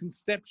from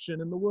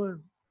conception in the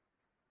womb.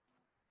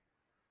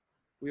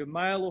 We are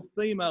male or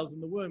females in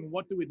the womb. And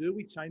what do?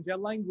 We change our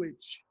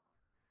language.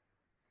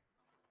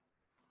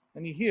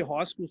 And you hear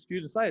high school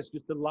students say it's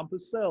just a lump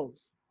of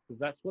cells, because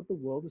that's what the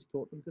world has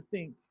taught them to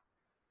think.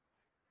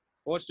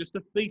 Or it's just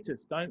a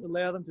fetus. Don't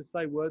allow them to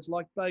say words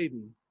like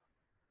baby.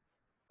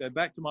 Go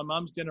back to my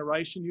mum's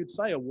generation, you'd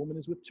say a woman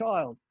is with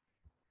child.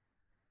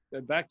 Go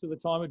back to the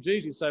time of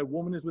Jesus, you say a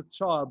woman is with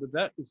child,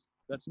 but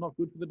that's not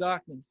good for the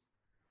darkness.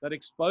 That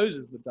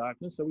exposes the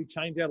darkness, so we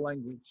change our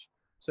language.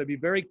 So be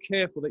very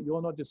careful that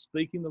you're not just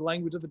speaking the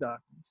language of the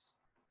darkness,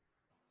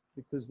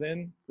 because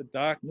then the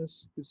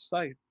darkness is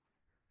safe.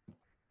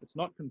 It's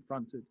not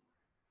confronted.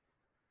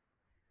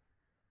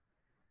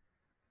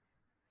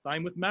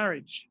 Same with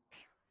marriage.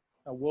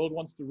 Our world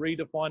wants to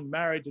redefine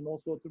marriage and all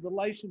sorts of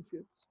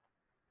relationships.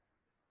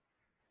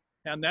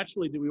 How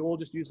naturally do we all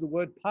just use the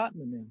word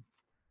partner now?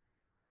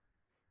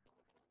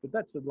 But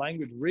that's the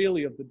language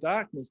really of the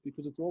darkness,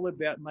 because it's all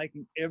about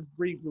making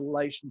every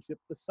relationship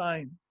the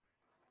same.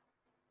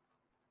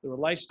 The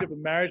relationship of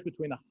marriage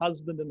between a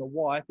husband and a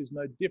wife is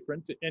no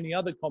different to any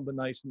other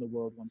combination the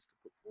world wants to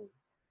put forward.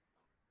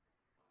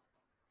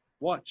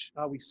 Watch,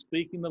 are we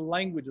speaking the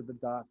language of the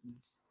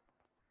darkness?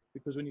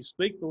 Because when you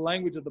speak the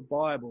language of the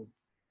Bible,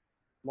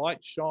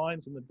 light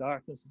shines and the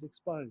darkness is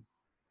exposed.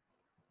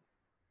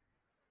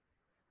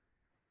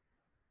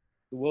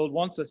 The world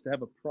wants us to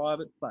have a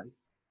private faith,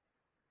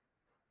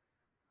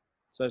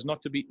 so as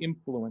not to be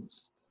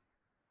influenced.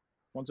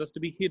 It wants us to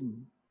be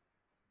hidden,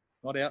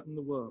 not out in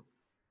the world.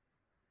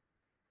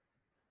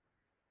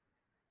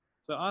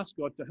 So ask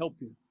God to help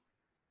you.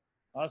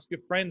 Ask your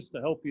friends to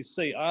help you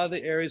see, are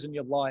there areas in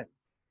your life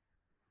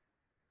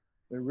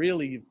where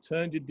really you've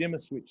turned your dimmer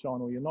switch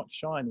on or you're not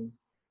shining?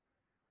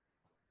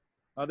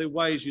 Are there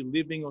ways you're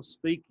living or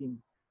speaking,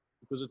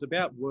 because it's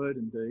about word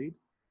and deed,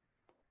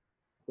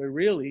 where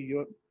really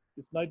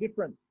it's no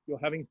different. You're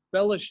having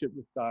fellowship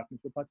with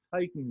darkness, you're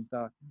partaking in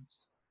darkness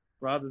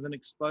rather than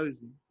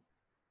exposing.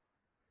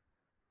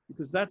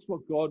 Because that's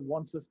what God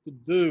wants us to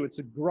do. It's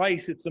a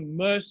grace, it's a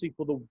mercy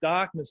for the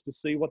darkness to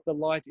see what the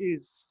light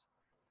is.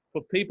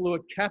 For people who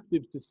are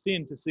captive to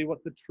sin to see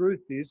what the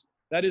truth is.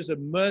 That is a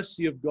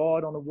mercy of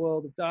God on a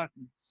world of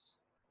darkness.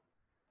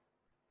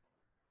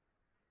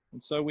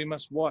 And so we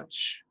must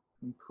watch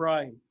and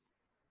pray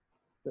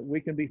that we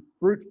can be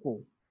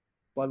fruitful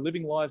by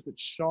living lives that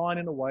shine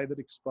in a way that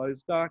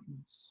expose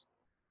darkness.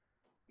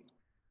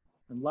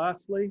 And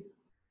lastly,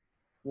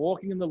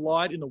 walking in the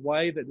light in a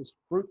way that is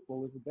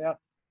fruitful is about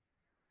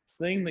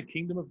seeing the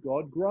kingdom of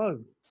God grow.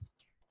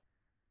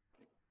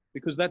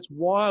 Because that's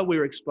why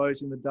we're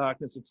exposing the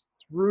darkness. It's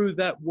through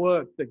that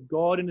work that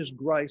God in his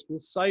grace will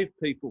save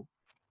people.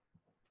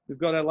 We've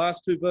got our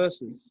last two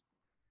verses.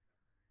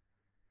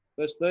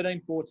 Verse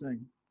 13,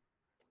 14.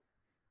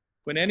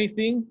 When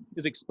anything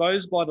is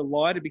exposed by the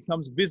light, it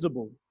becomes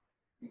visible.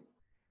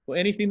 For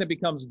anything that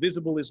becomes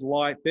visible is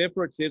light.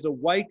 Therefore it says,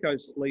 awake, O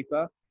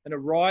sleeper, and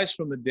arise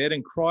from the dead,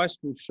 and Christ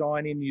will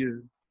shine in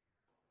you.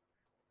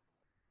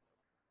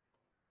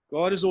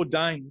 God has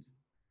ordained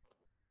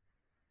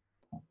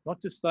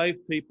not to save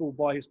people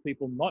by his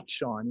people not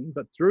shining,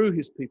 but through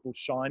his people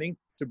shining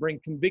to bring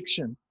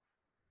conviction.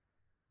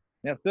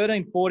 Now,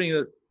 13, 14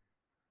 are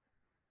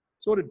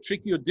sort of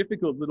tricky or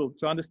difficult little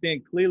to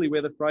understand clearly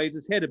where the phrase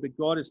is headed, but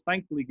God has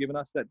thankfully given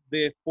us that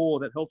therefore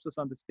that helps us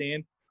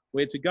understand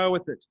where to go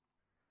with it.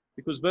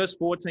 Because verse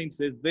 14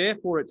 says,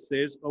 therefore it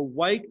says,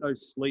 awake, O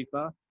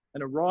sleeper,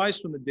 and arise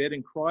from the dead,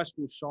 and Christ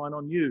will shine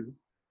on you.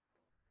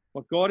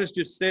 What God has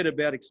just said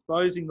about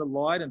exposing the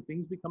light and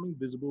things becoming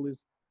visible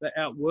is the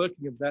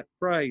outworking of that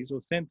phrase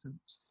or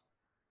sentence.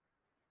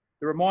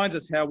 It reminds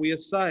us how we are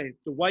saved.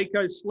 Awake,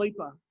 O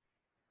sleeper.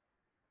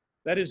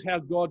 That is how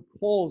God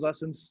calls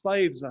us and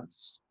saves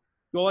us.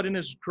 God in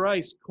his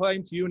grace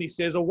came to you and he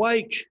says,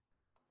 awake,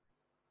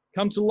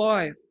 come to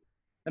life.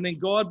 And then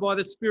God by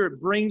the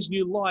Spirit brings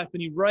new life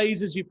and he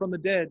raises you from the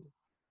dead.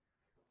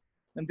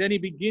 And then he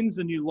begins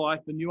a new life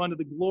anew under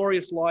the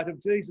glorious light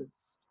of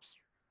Jesus.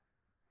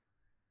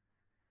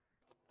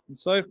 And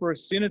so for a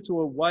sinner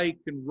to awake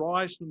and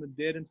rise from the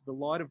dead into the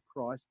light of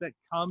Christ, that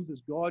comes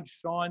as God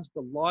shines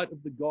the light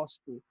of the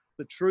gospel,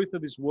 the truth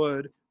of his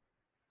word,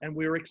 and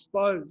we're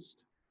exposed.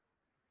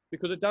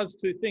 Because it does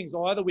two things.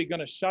 Either we're going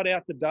to shut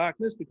out the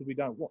darkness because we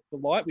don't want the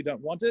light, we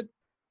don't want it,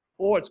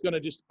 or it's going to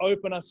just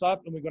open us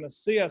up and we're going to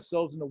see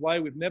ourselves in a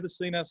way we've never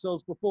seen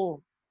ourselves before.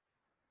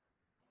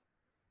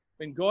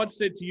 When God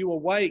said to you,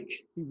 awake,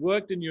 he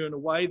worked in you in a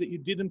way that you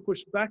didn't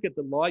push back at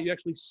the light. You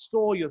actually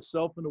saw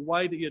yourself in a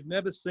way that you'd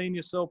never seen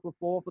yourself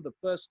before for the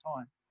first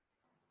time.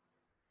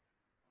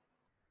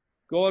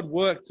 God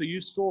worked so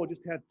you saw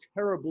just how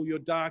terrible your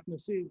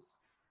darkness is.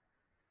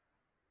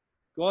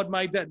 God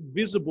made that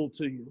visible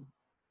to you.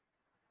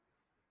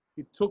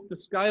 He took the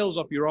scales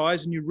off your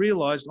eyes and you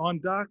realized, I'm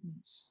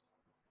darkness.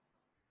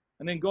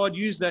 And then God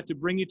used that to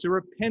bring you to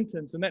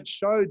repentance, and that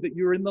showed that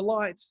you're in the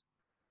light.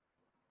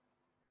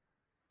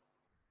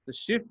 The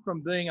shift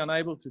from being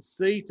unable to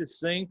see to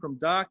seeing, from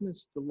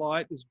darkness to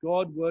light, is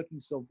God working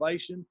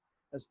salvation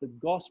as the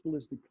gospel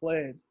is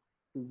declared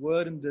through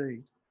word and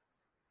deed.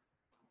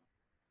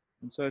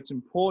 And so it's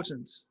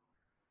important,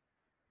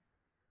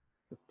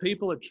 if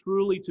people are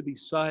truly to be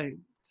saved,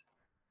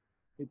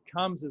 it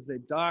comes as their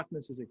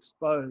darkness is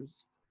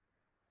exposed.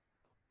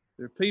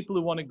 There are people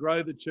who want to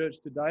grow the church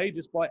today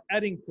just by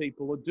adding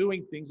people or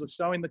doing things or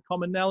showing the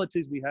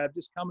commonalities we have.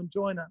 Just come and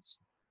join us.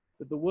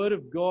 But the Word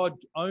of God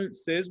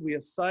says we are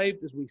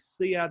saved as we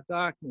see our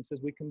darkness,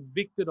 as we're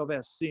convicted of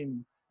our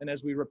sin, and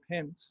as we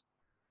repent.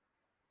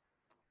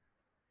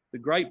 The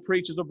great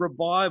preachers of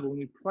revival, when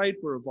we prayed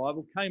for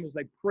revival, came as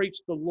they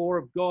preached the law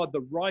of God,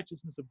 the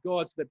righteousness of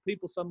God, so that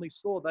people suddenly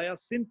saw they are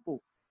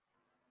sinful.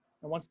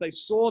 And once they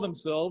saw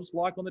themselves,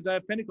 like on the day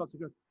of Pentecost,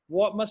 they go,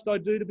 what must I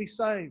do to be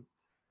saved?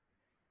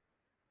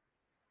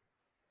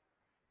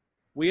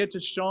 We are to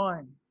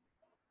shine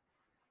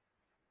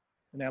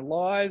in our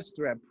lives,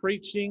 through our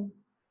preaching,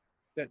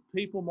 that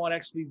people might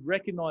actually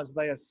recognize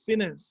they are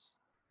sinners.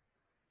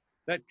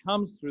 That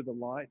comes through the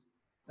light.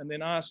 And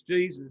then ask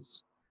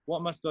Jesus,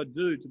 what must I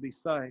do to be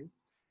saved?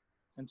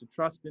 And to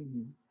trust in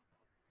him.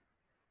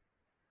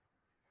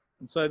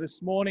 And so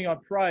this morning I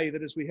pray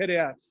that as we head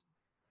out,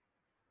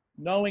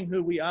 knowing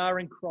who we are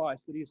in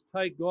Christ,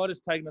 that God has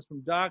taken us from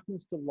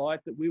darkness to light,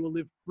 that we will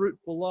live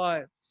fruitful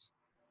lives,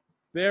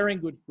 bearing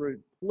good fruit,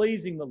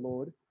 pleasing the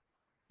Lord,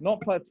 not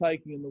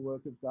partaking in the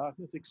work of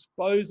darkness,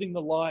 exposing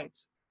the light,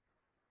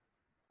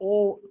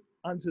 all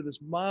unto this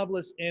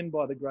marvelous end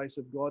by the grace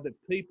of God,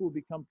 that people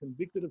become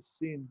convicted of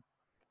sin,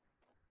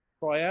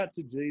 cry out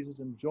to Jesus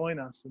and join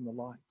us in the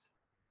light.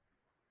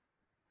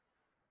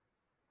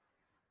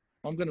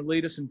 I'm going to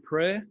lead us in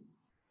prayer,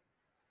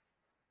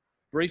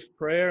 brief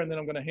prayer, and then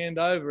I'm going to hand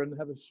over and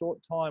have a short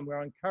time where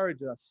I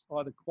encourage us,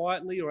 either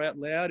quietly or out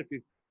loud, if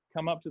you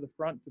come up to the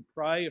front to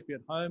pray, if you're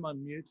at home,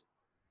 unmute,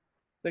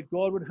 that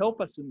God would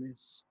help us in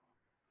this.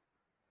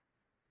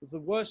 Because the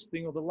worst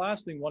thing or the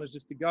last thing we want is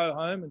just to go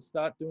home and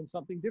start doing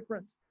something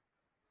different.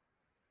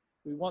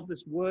 We want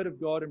this word of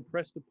God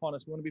impressed upon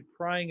us. We want to be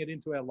praying it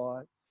into our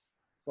lives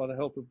by the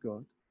help of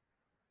God.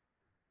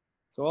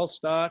 So I'll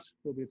start.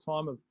 There'll be a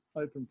time of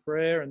open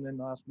prayer, and then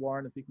ask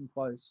Warren if he can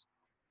close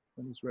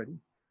when he's ready.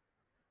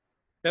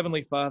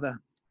 Heavenly Father,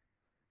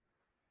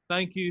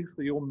 thank you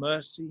for your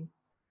mercy.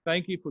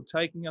 Thank you for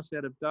taking us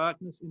out of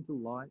darkness into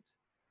light.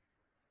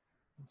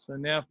 So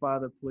now,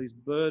 Father, please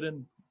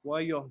burden,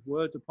 weigh your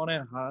words upon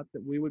our heart,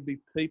 that we would be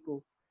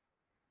people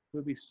who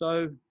would be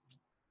so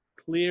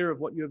clear of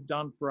what you have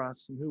done for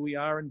us and who we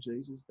are in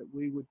Jesus, that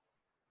we would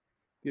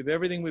give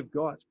everything we've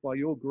got by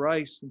your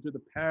grace and through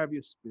the power of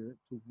your Spirit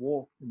to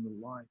walk in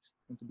the light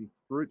and to be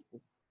fruitful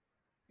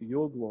for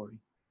your glory.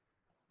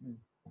 Amen.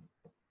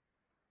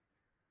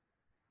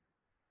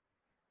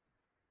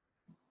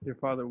 Dear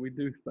Father, we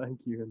do thank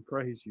you and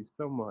praise you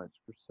so much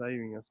for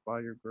saving us by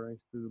your grace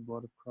through the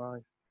blood of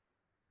Christ.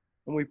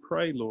 And we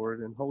pray,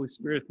 Lord, and Holy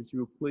Spirit, that you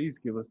will please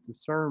give us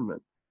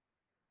discernment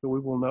so we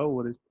will know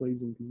what is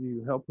pleasing to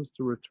you. Help us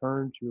to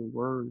return to your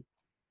word.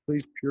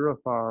 Please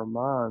purify our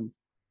minds,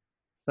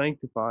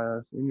 sanctify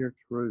us in your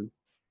truth,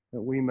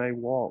 that we may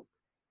walk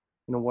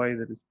in a way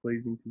that is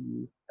pleasing to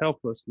you.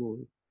 Help us,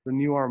 Lord.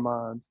 Renew our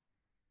minds.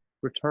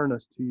 Return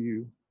us to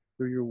you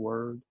through your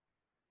word,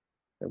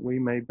 that we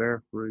may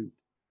bear fruit,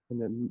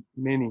 and that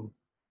many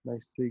may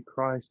see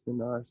Christ in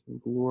us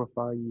and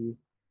glorify you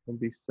and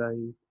be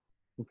saved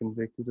and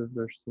convicted of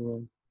their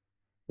sin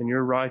and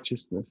your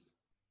righteousness.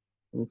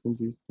 And it's in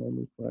Jesus' name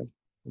we pray.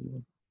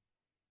 Amen.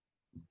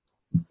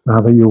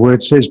 Father, your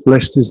word says,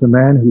 blessed is the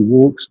man who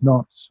walks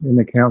not in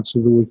the counsel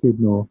of the wicked,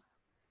 nor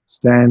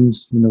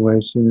stands in the way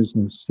of sinners,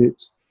 nor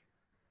sits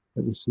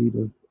at the seat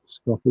of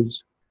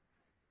scoffers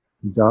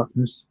in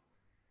darkness,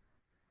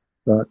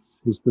 but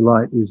his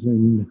delight is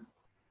in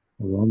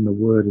or on the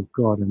word of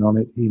God, and on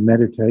it he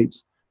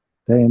meditates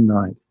day and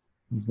night.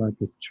 He's like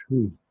a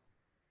tree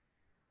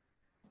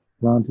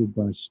planted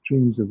by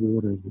streams of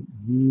water that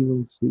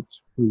yields its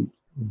fruit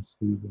in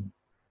season.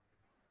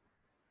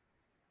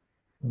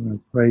 And I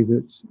pray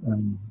that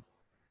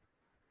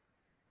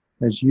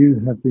as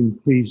you have been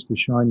pleased to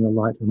shine your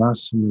light on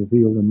us and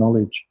reveal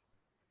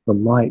the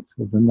light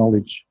of the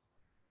knowledge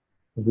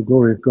of the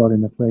glory of God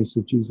in the face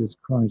of Jesus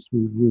Christ,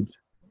 we would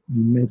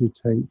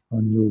meditate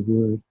on your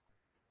word.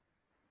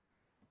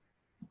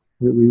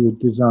 That we would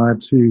desire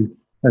to,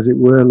 as it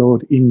were,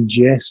 Lord,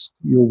 ingest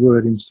your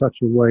word in such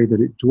a way that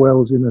it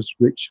dwells in us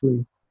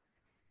richly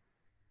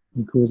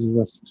and causes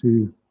us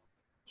to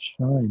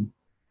shine.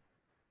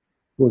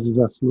 Causes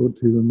us, Lord,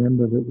 to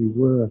remember that we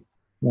were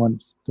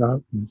once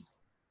darkness,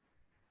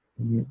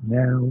 and yet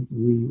now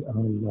we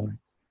are light.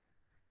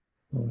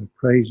 Oh, I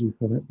praise you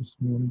for that this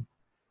morning.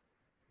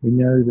 We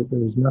know that there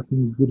was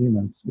nothing good in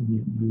us, and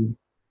yet you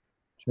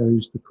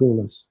chose to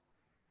call us.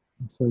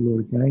 And so, Lord,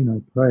 again,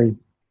 I pray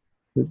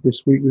that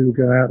this week we will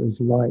go out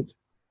as light,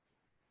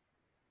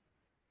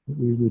 that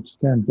we would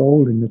stand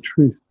bold in the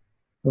truth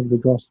of the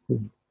gospel,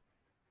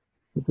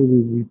 that we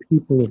would be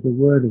people of the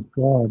word of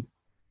God,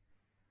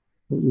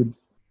 that would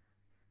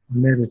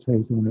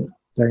meditate on it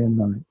day and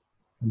night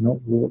and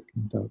not walk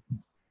in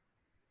darkness.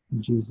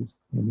 In Jesus,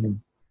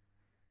 amen.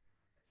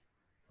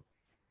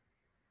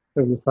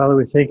 Heavenly Father,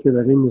 we thank you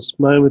that in this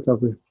moment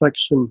of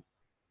reflection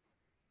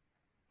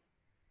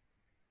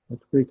that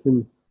we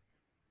can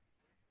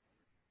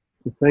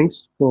give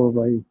thanks for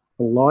the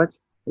light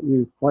that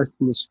you've placed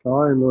in the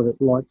sky, and Lord,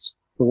 it lights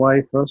the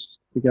way for us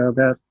to go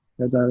about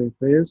our daily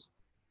affairs,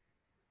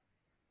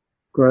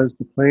 grows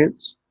the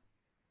plants.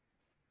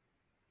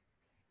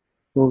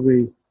 Lord,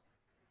 we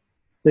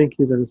thank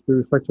you that as we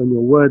reflect on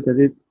your word, that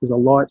it is a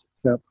light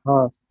to our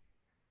path.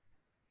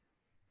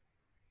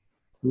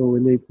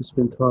 Lord, we need to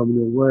spend time in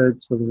your word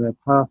so that our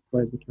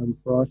pathway becomes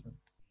brighter.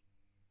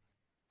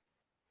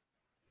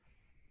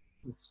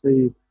 We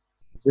see the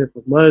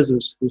example of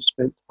Moses, who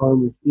spent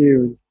time with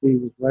you, and he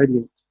was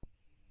radiant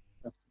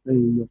after being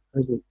in your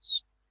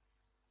presence.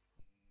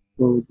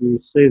 Lord, we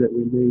see that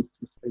we need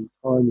to spend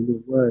time in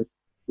your word.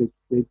 We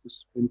need to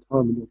spend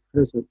time in your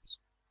presence,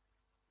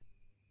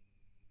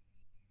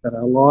 that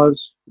our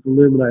lives would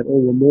illuminate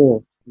all the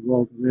more the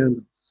world around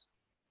us.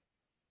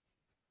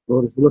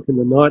 Lord, if you look in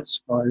the night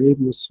sky,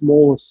 even the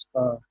smallest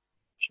star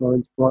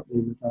shines brightly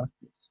in the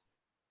darkness.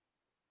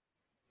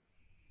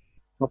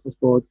 Help us,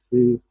 Lord,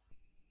 to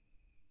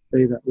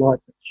be that light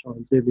that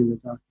shines even in the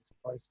darkest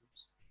places.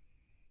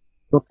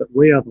 Not that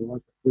we are the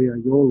light, but we are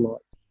your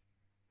light.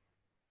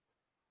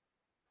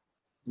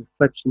 A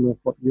reflection of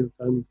what you've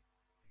done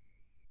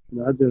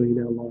and are doing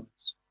in our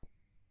lives.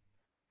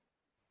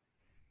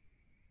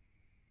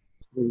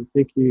 So we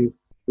thank you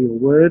for your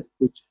word,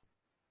 which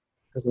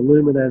has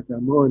illuminated our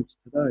minds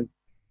today.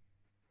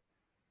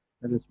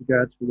 And as we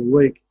go through the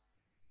week,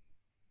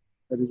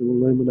 that it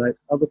will illuminate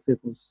other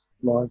people's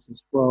lives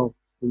as well,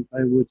 and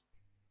they would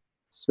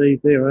see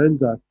their own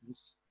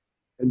darkness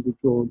and be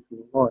drawn to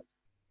the light,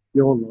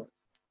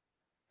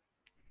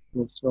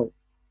 yourself.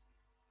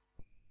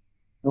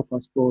 Help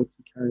us, Lord,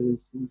 to carry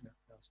these things out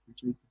for us in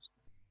Jesus'